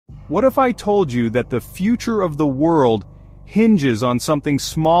What if I told you that the future of the world hinges on something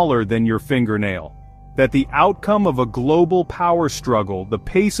smaller than your fingernail? That the outcome of a global power struggle, the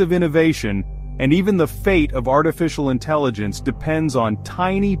pace of innovation, and even the fate of artificial intelligence depends on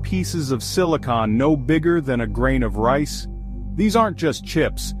tiny pieces of silicon no bigger than a grain of rice? These aren't just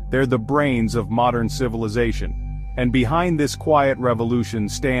chips, they're the brains of modern civilization. And behind this quiet revolution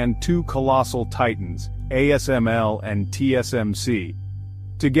stand two colossal titans, ASML and TSMC.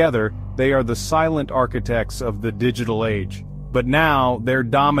 Together, they are the silent architects of the digital age. But now, their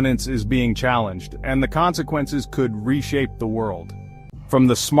dominance is being challenged, and the consequences could reshape the world. From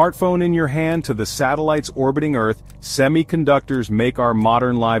the smartphone in your hand to the satellites orbiting Earth, semiconductors make our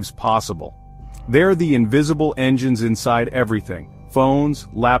modern lives possible. They're the invisible engines inside everything: phones,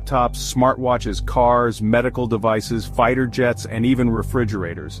 laptops, smartwatches, cars, medical devices, fighter jets, and even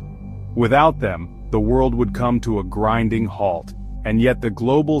refrigerators. Without them, the world would come to a grinding halt. And yet the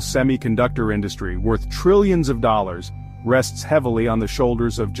global semiconductor industry, worth trillions of dollars, rests heavily on the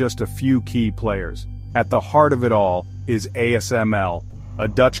shoulders of just a few key players. At the heart of it all is ASML, a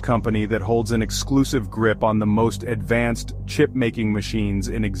Dutch company that holds an exclusive grip on the most advanced chip-making machines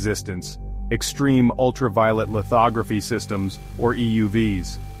in existence: extreme ultraviolet lithography systems, or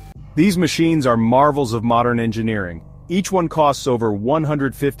EUVs. These machines are marvels of modern engineering. Each one costs over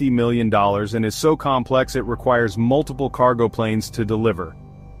 $150 million and is so complex it requires multiple cargo planes to deliver.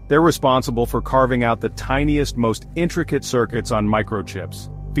 They're responsible for carving out the tiniest, most intricate circuits on microchips,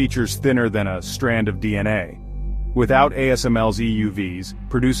 features thinner than a strand of DNA. Without ASML's EUVs,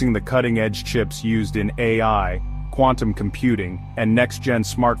 producing the cutting-edge chips used in AI, quantum computing, and next-gen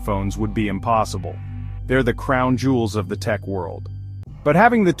smartphones would be impossible. They're the crown jewels of the tech world. But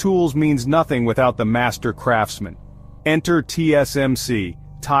having the tools means nothing without the master craftsman. Enter TSMC,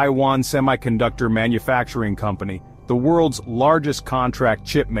 Taiwan Semiconductor Manufacturing Company, the world's largest contract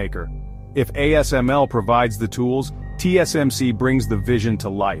chip maker. If ASML provides the tools, TSMC brings the vision to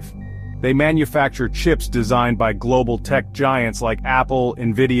life. They manufacture chips designed by global tech giants like Apple,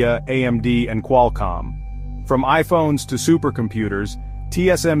 Nvidia, AMD, and Qualcomm. From iPhones to supercomputers,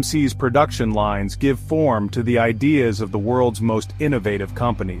 TSMC's production lines give form to the ideas of the world's most innovative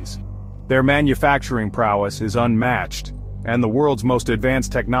companies. Their manufacturing prowess is unmatched, and the world's most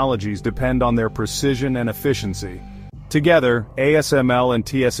advanced technologies depend on their precision and efficiency. Together, ASML and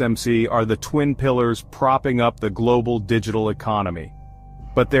TSMC are the twin pillars propping up the global digital economy.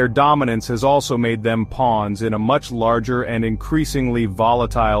 But their dominance has also made them pawns in a much larger and increasingly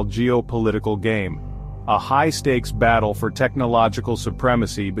volatile geopolitical game, a high-stakes battle for technological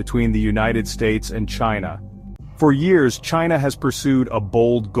supremacy between the United States and China. For years, China has pursued a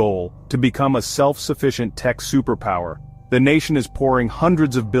bold goal: to become a self-sufficient tech superpower. The nation is pouring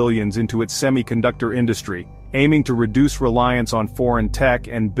hundreds of billions into its semiconductor industry, aiming to reduce reliance on foreign tech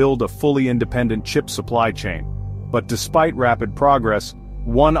and build a fully independent chip supply chain. But despite rapid progress,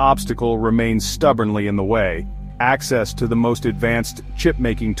 one obstacle remains stubbornly in the way: access to the most advanced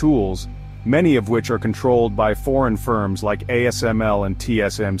chip-making tools, many of which are controlled by foreign firms like ASML and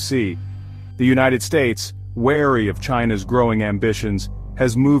TSMC. The United States, wary of China's growing ambitions,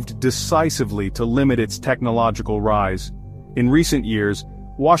 has moved decisively to limit its technological rise. In recent years,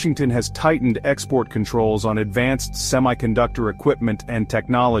 Washington has tightened export controls on advanced semiconductor equipment and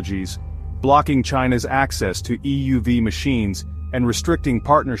technologies, blocking China's access to EUV machines and restricting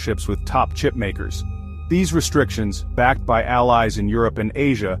partnerships with top chip makers. These restrictions, backed by allies in Europe and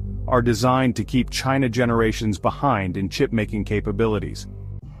Asia, are designed to keep China generations behind in chip-making capabilities.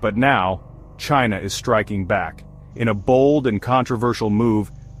 But now, China is striking back. In a bold and controversial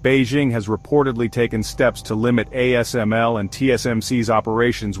move, Beijing has reportedly taken steps to limit ASML and TSMC's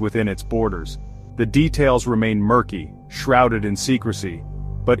operations within its borders. The details remain murky, shrouded in secrecy,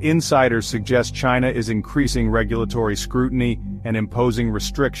 but insiders suggest China is increasing regulatory scrutiny and imposing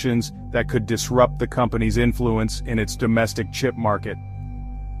restrictions that could disrupt the company's influence in its domestic chip market.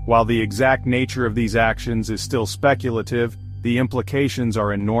 While the exact nature of these actions is still speculative, the implications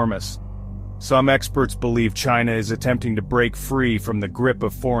are enormous. Some experts believe China is attempting to break free from the grip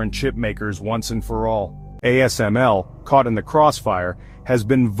of foreign chip makers once and for all. ASML, caught in the crossfire, has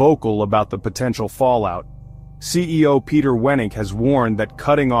been vocal about the potential fallout. CEO Peter Wennink has warned that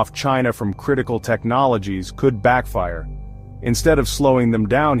cutting off China from critical technologies could backfire. Instead of slowing them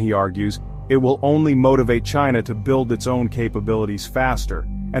down, he argues, it will only motivate China to build its own capabilities faster.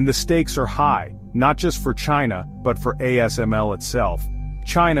 And the stakes are high, not just for China, but for ASML itself.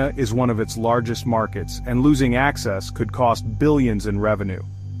 China is one of its largest markets, and losing access could cost billions in revenue.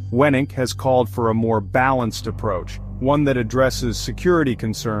 Wennink has called for a more balanced approach, one that addresses security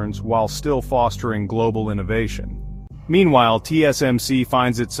concerns while still fostering global innovation. Meanwhile, TSMC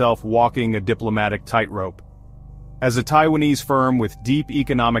finds itself walking a diplomatic tightrope. As a Taiwanese firm with deep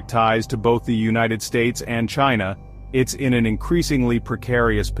economic ties to both the United States and China, it's in an increasingly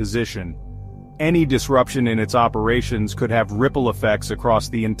precarious position. Any disruption in its operations could have ripple effects across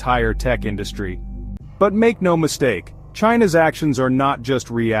the entire tech industry. But make no mistake, China's actions are not just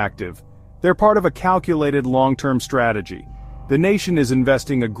reactive. They're part of a calculated long-term strategy. The nation is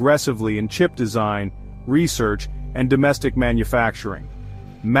investing aggressively in chip design, research, and domestic manufacturing.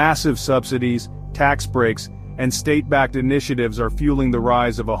 Massive subsidies, tax breaks, and state-backed initiatives are fueling the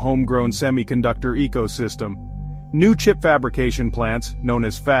rise of a homegrown semiconductor ecosystem. New chip fabrication plants, known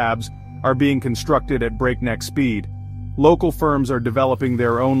as fabs, are being constructed at breakneck speed. Local firms are developing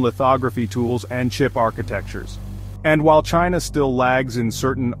their own lithography tools and chip architectures. And while China still lags in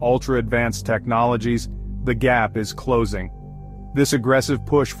certain ultra-advanced technologies, the gap is closing. This aggressive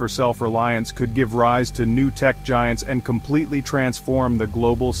push for self-reliance could give rise to new tech giants and completely transform the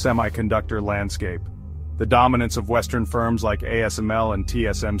global semiconductor landscape. The dominance of Western firms like ASML and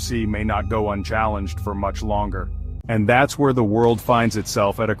TSMC may not go unchallenged for much longer. And that's where the world finds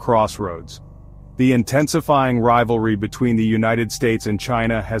itself at a crossroads. The intensifying rivalry between the United States and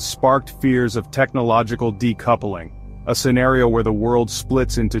China has sparked fears of technological decoupling, a scenario where the world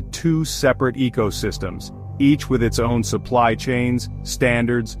splits into two separate ecosystems, each with its own supply chains,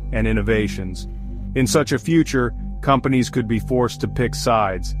 standards, and innovations. In such a future, companies could be forced to pick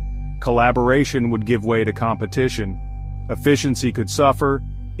sides. Collaboration would give way to competition. Efficiency could suffer,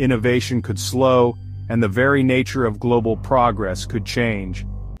 innovation could slow, and the very nature of global progress could change.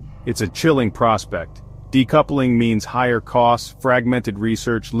 It's a chilling prospect. Decoupling means higher costs, fragmented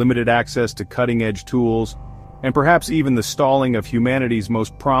research, limited access to cutting-edge tools, and perhaps even the stalling of humanity's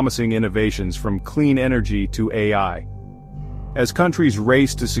most promising innovations from clean energy to AI. As countries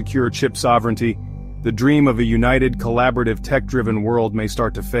race to secure chip sovereignty, the dream of a united, collaborative, tech-driven world may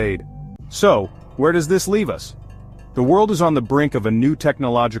start to fade. So, where does this leave us? The world is on the brink of a new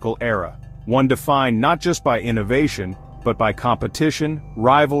technological era, one defined not just by innovation, but by competition,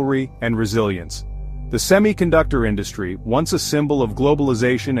 rivalry, and resilience. The semiconductor industry, once a symbol of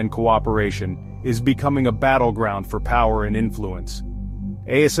globalization and cooperation, is becoming a battleground for power and influence.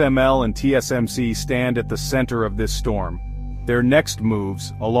 ASML and TSMC stand at the center of this storm. Their next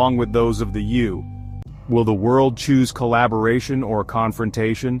moves, along with those of the U. Will the world choose collaboration or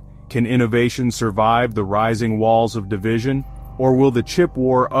confrontation? Can innovation survive the rising walls of division? Or will the chip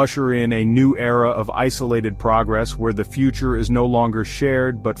war usher in a new era of isolated progress where the future is no longer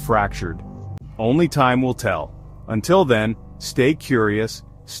shared but fractured? Only time will tell. Until then, stay curious,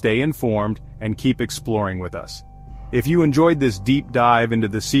 stay informed, and keep exploring with us. If you enjoyed this deep dive into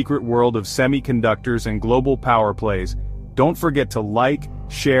the secret world of semiconductors and global power plays, don't forget to like,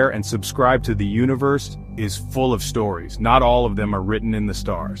 share, and subscribe to The Universe is full of stories. Not all of them are written in the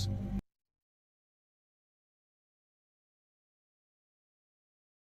stars.